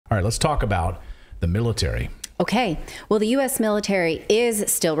All right, let's talk about the military. Okay. Well, the U.S. military is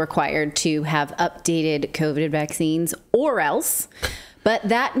still required to have updated COVID vaccines or else. But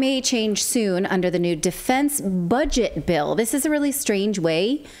that may change soon under the new defense budget bill. This is a really strange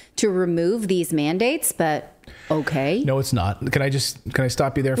way to remove these mandates, but okay. No, it's not. Can I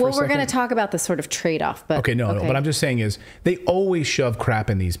stop you there for a second? Well, we're going to talk about the sort of trade-off. But okay, no. What I'm just saying is they always shove crap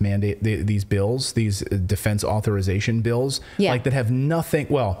in these these bills, these defense authorization bills, like that have nothing.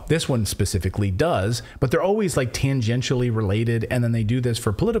 Well, this one specifically does, but they're always like tangentially related, and then they do this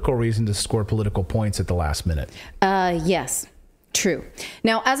for political reason to score political points at the last minute. Yes. True.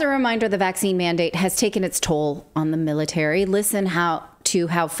 Now, as a reminder, the vaccine mandate has taken its toll on the military. Listen to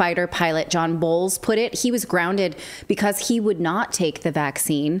how fighter pilot John Bowles put it. He was grounded because he would not take the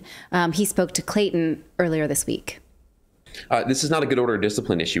vaccine. He spoke to Clayton earlier this week. This is not a good order of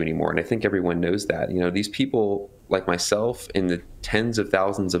discipline issue anymore, and I think everyone knows that. You know, these people like myself and the tens of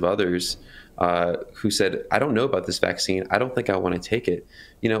thousands of others who said, I don't know about this vaccine. I don't think I want to take it.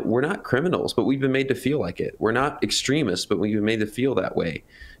 You know, we're not criminals, but we've been made to feel like it. We're not extremists, but we've been made to feel that way.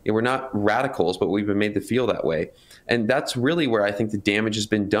 You know, we're not radicals, but we've been made to feel that way. And that's really where I think the damage has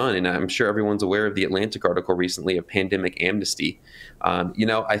been done. And I'm sure everyone's aware of the Atlantic article recently of pandemic amnesty. You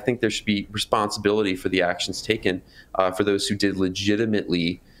know, I think there should be responsibility for the actions taken for those who did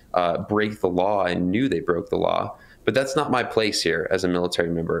legitimately break the law and knew they broke the law. But that's not my place here as a military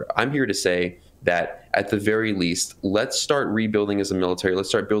member. I'm here to say that at the very least, let's start rebuilding as a military. Let's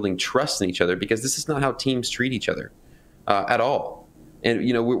start building trust in each other, because this is not how teams treat each other at all. And,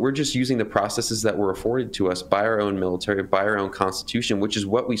 you know, we're just using the processes that were afforded to us by our own military, by our own Constitution, which is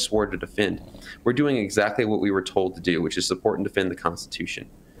what we swore to defend. We're doing exactly what we were told to do, which is support and defend the Constitution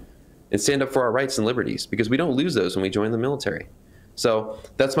and stand up for our rights and liberties, because we don't lose those when we join the military. So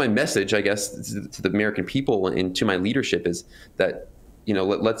that's my message, I guess, to the American people and to my leadership, is that, you know,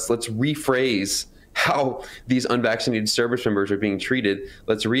 let's rephrase how these unvaccinated service members are being treated.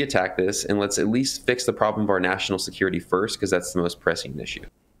 Let's reattack this, and let's at least fix the problem of our national security first, because that's the most pressing issue.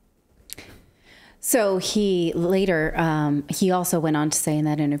 So he later, he also went on to say in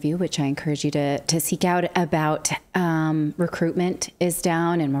that interview, which I encourage you to seek out, about recruitment is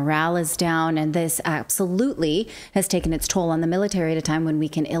down and morale is down. And this absolutely has taken its toll on the military at a time when we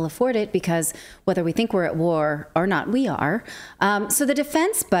can ill afford it, because whether we think we're at war or not, we are. So the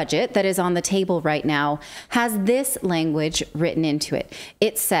defense budget that is on the table right now has this language written into it.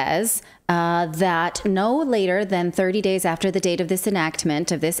 It says that no later than 30 days after the date of this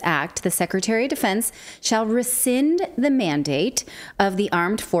enactment of this act, the Secretary of Defense shall rescind the mandate of the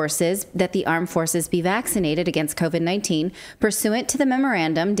armed forces that the armed forces be vaccinated against COVID-19 pursuant to the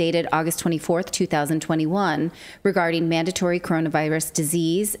memorandum dated August 24th, 2021 regarding mandatory coronavirus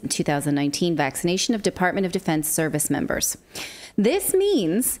disease 2019 vaccination of Department of Defense service members. This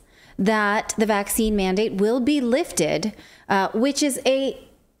means that the vaccine mandate will be lifted, which is a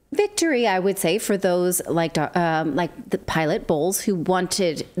victory, I would say, for those like the pilot Bowles who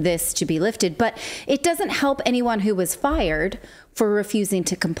wanted this to be lifted. But it doesn't help anyone who was fired for refusing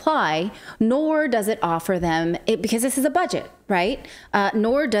to comply, nor does it offer them, because this is a budget, right?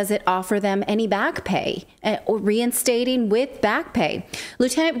 Nor does it offer them any back pay, or reinstating with back pay.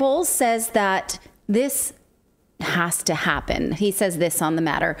 Lieutenant Bowles says that this has to happen. He says this on the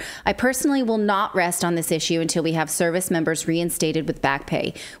matter: I personally will not rest on this issue until we have service members reinstated with back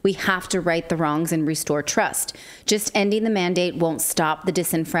pay. We have to right the wrongs and restore trust. Just ending the mandate won't stop the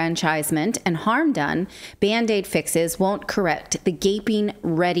disenfranchisement and harm done. Band-aid fixes won't correct the gaping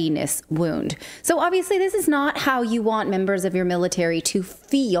readiness wound. So obviously this is not how you want members of your military to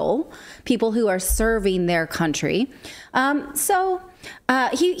feel, people who are serving their country.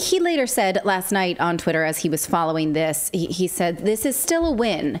 He later said last night on Twitter, as he was following this, he said, this is still a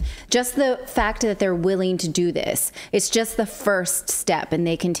win. Just the fact that they're willing to do this, it's just the first step. And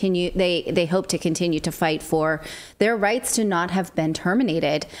they hope to continue to fight for their rights to not have been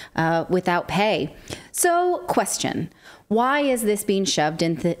terminated without pay. So question, why is this being shoved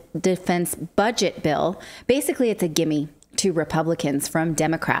in the defense budget bill? Basically, it's a gimme to Republicans from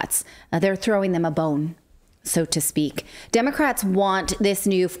Democrats. They're throwing them a bone, so to speak. Democrats want this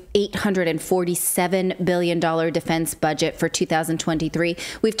new $847 billion defense budget for 2023.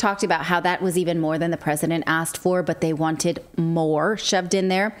 We've talked about how that was even more than the president asked for, but they wanted more shoved in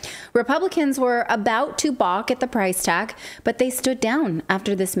there. Republicans were about to balk at the price tag, but they stood down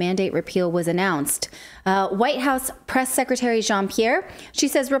after this mandate repeal was announced. White House Press Secretary Jean-Pierre, she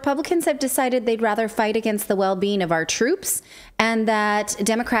says Republicans have decided they'd rather fight against the well-being of our troops, and that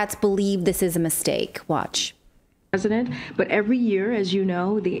Democrats believe this is a mistake. Watch. President, but every year, as you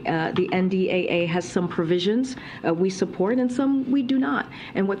know, the NDAA has some provisions we support and some we do not.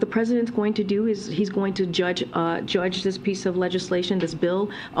 And what the president's going to do is he's going to judge this piece of legislation, this bill,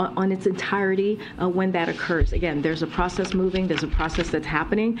 on its entirety when that occurs. Again, there's a process moving, there's a process that's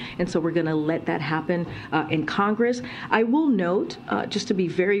happening, and so we're going to let that happen in Congress. I will note, just to be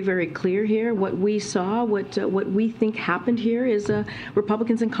very, very clear here, what we saw, what we think happened here is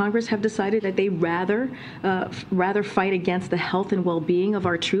Republicans in Congress have decided that they rather fight against the health and well-being of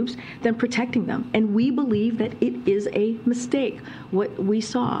our troops than protecting them. And we believe that it is a mistake, what we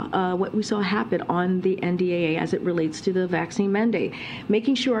saw happen on the NDAA as it relates to the vaccine mandate.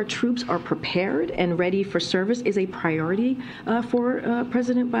 Making sure our troops are prepared and ready for service is a priority for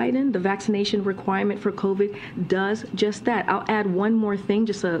President Biden. The vaccination requirement for COVID does just that. I'll add one more thing,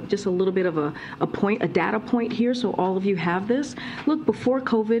 just a little bit of a data point here, so all of you have this. Look, before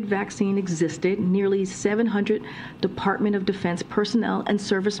COVID vaccine existed, nearly 700 Department of Defense personnel and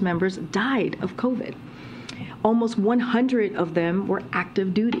service members died of COVID. Almost 100 of them were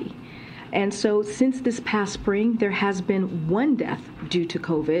active duty. And so since this past spring, there has been one death due to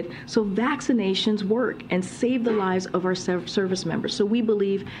COVID. So vaccinations work and save the lives of our service members. So we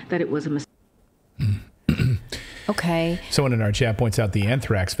believe that it was a mistake. Okay. Someone in our chat points out the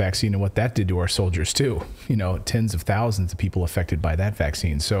anthrax vaccine and what that did to our soldiers too. You know, tens of thousands of people affected by that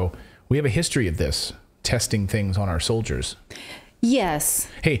vaccine. So we have a history of this, testing things on our soldiers. Yes.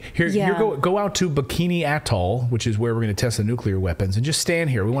 Hey, here go out to Bikini Atoll, which is where we're going to test the nuclear weapons, and just stand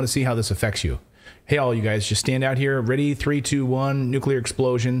here. We want to see how this affects you. Hey, all you guys, just stand out here. Ready? 3, 2, 1. Nuclear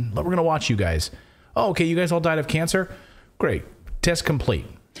explosion. We're going to watch you guys. Oh, okay. You guys all died of cancer? Great. Test complete.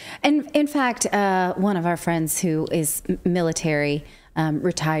 And in fact, one of our friends who is military,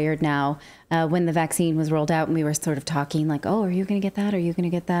 retired now, when the vaccine was rolled out and we were sort of talking like, oh, are you going to get that? Are you going to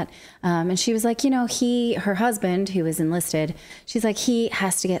get that? And she was like, you know, her husband who was enlisted, she's like, he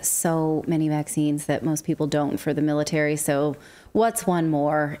has to get so many vaccines that most people don't for the military. So what's one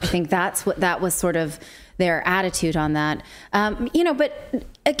more? I think that was sort of their attitude on that. You know, but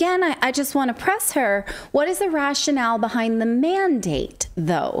again, I just want to press her. What is the rationale behind the mandate,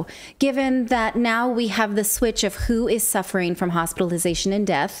 though, given that now we have the switch of who is suffering from hospitalization and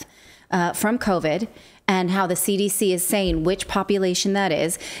death from COVID, and how the CDC is saying which population that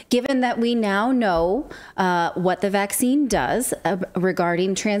is, given that we now know what the vaccine does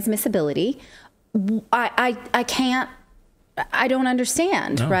regarding transmissibility? I don't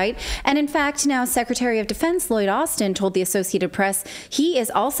understand, no. Right? And in fact, now Secretary of Defense Lloyd Austin told the Associated Press he is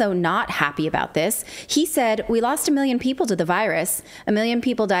also not happy about this. He said, we lost 1 million people to the virus. 1 million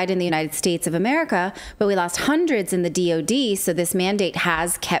people died in the United States of America, but we lost hundreds in the DOD, so this mandate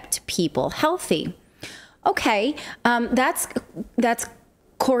has kept people healthy. Okay, that's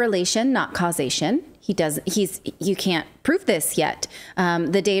correlation, not causation. You can't prove this yet.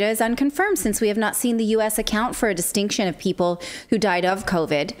 The data is unconfirmed since we have not seen the U.S. account for a distinction of people who died of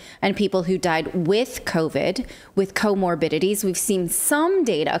COVID and people who died with COVID, with comorbidities. We've seen some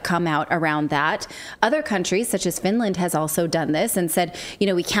data come out around that. Other countries, such as Finland, has also done this and said, you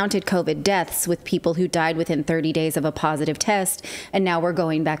know, we counted COVID deaths with people who died within 30 days of a positive test, and now we're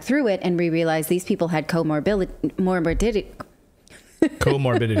going back through it and we realize these people had comorbidities. They had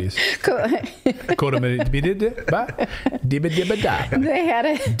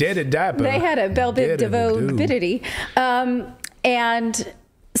a belbidivobidity. And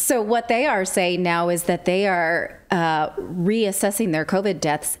so what they are saying now is that they are reassessing their COVID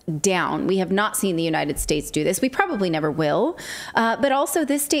deaths down. We have not seen the United States do this. We probably never will. But also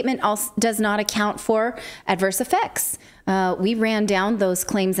this statement also does not account for adverse effects. We ran down those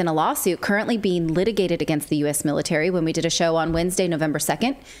claims in a lawsuit currently being litigated against the U.S. military when we did a show on Wednesday, November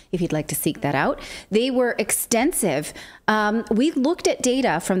 2nd, if you'd like to seek that out. They were extensive. We looked at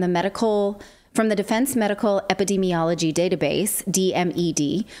data from the Defense Medical Epidemiology Database,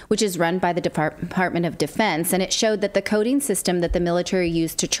 DMED, which is run by the Department of Defense, and it showed that the coding system that the military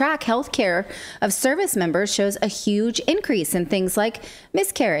used to track health care of service members shows a huge increase in things like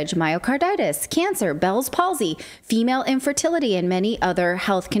miscarriage, myocarditis, cancer, Bell's palsy, female infertility, and many other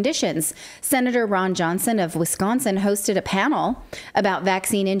health conditions. Senator Ron Johnson of Wisconsin hosted a panel about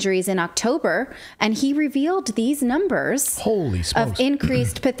vaccine injuries in October, and he revealed these numbers of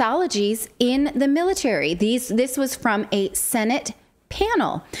increased pathologies in the military. This was from a Senate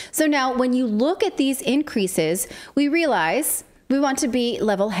panel. So now when you look at these increases, we realize we want to be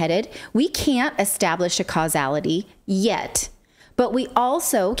level-headed. We can't establish a causality yet, but we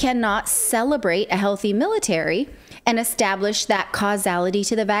also cannot celebrate a healthy military and establish that causality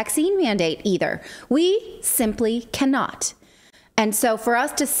to the vaccine mandate either. We simply cannot. And so for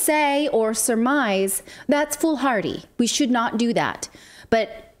us to say or surmise, that's foolhardy. We should not do that.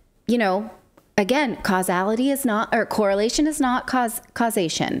 But, you know, again, causality is not, or correlation is not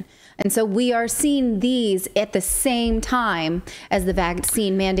causation. And so we are seeing these at the same time as the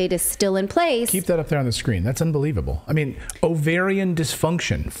vaccine mandate is still in place. Keep that up there on the screen. That's unbelievable. I mean, ovarian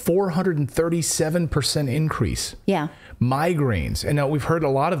dysfunction, 437% increase. Yeah. Migraines. And now we've heard a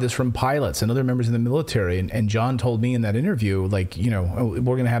lot of this from pilots and other members of the military. And John told me in that interview, like, you know,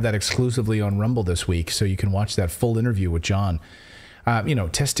 we're going to have that exclusively on Rumble this week. So you can watch that full interview with John. You know,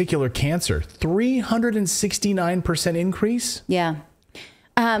 testicular cancer, 369% increase. Yeah.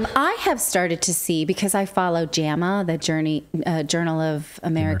 I have started to see, because I follow JAMA, the Journal of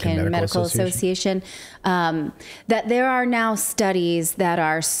American Medical Association, that there are now studies that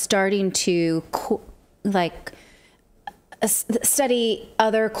are starting to study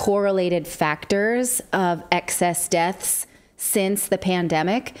other correlated factors of excess deaths since the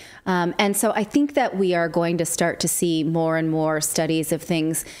pandemic. And so I think that we are going to start to see more and more studies of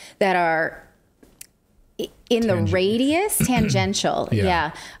things that are in the radius, tangential.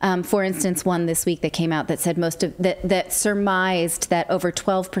 Yeah. For instance, one this week that came out that said that surmised that over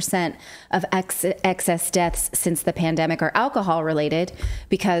 12% of excess deaths since the pandemic are alcohol related,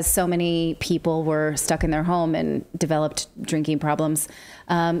 because so many people were stuck in their home and developed drinking problems.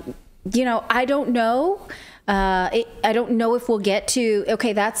 You know, I don't know. I don't know if we'll get to,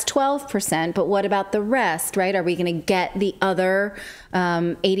 okay, that's 12%, but what about the rest, right? Are we going to get the other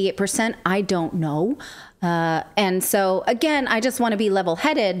 88%? I don't know. And so, again, I just want to be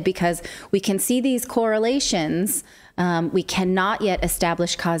level-headed, because we can see these correlations. We cannot yet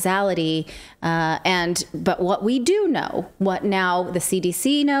establish causality. But what we do know, what now the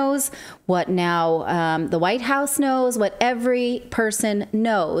CDC knows, what now the White House knows, what every person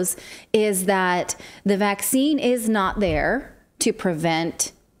knows, is that the vaccine is not there to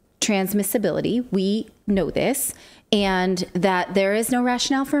prevent transmissibility. We know this, and that there is no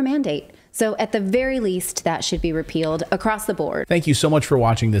rationale for a mandate. So at the very least, that should be repealed across the board. Thank you so much for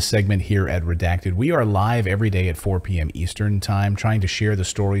watching this segment here at Redacted. We are live every day at 4 p.m. Eastern Time, trying to share the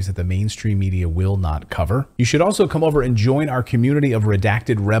stories that the mainstream media will not cover. You should also come over and join our community of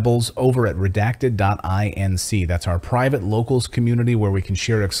Redacted Rebels over at Redacted.inc. That's our private locals community where we can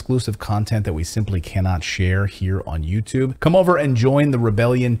share exclusive content that we simply cannot share here on YouTube. Come over and join the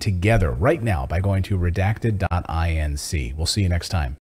rebellion together right now by going to Redacted.inc. We'll see you next time.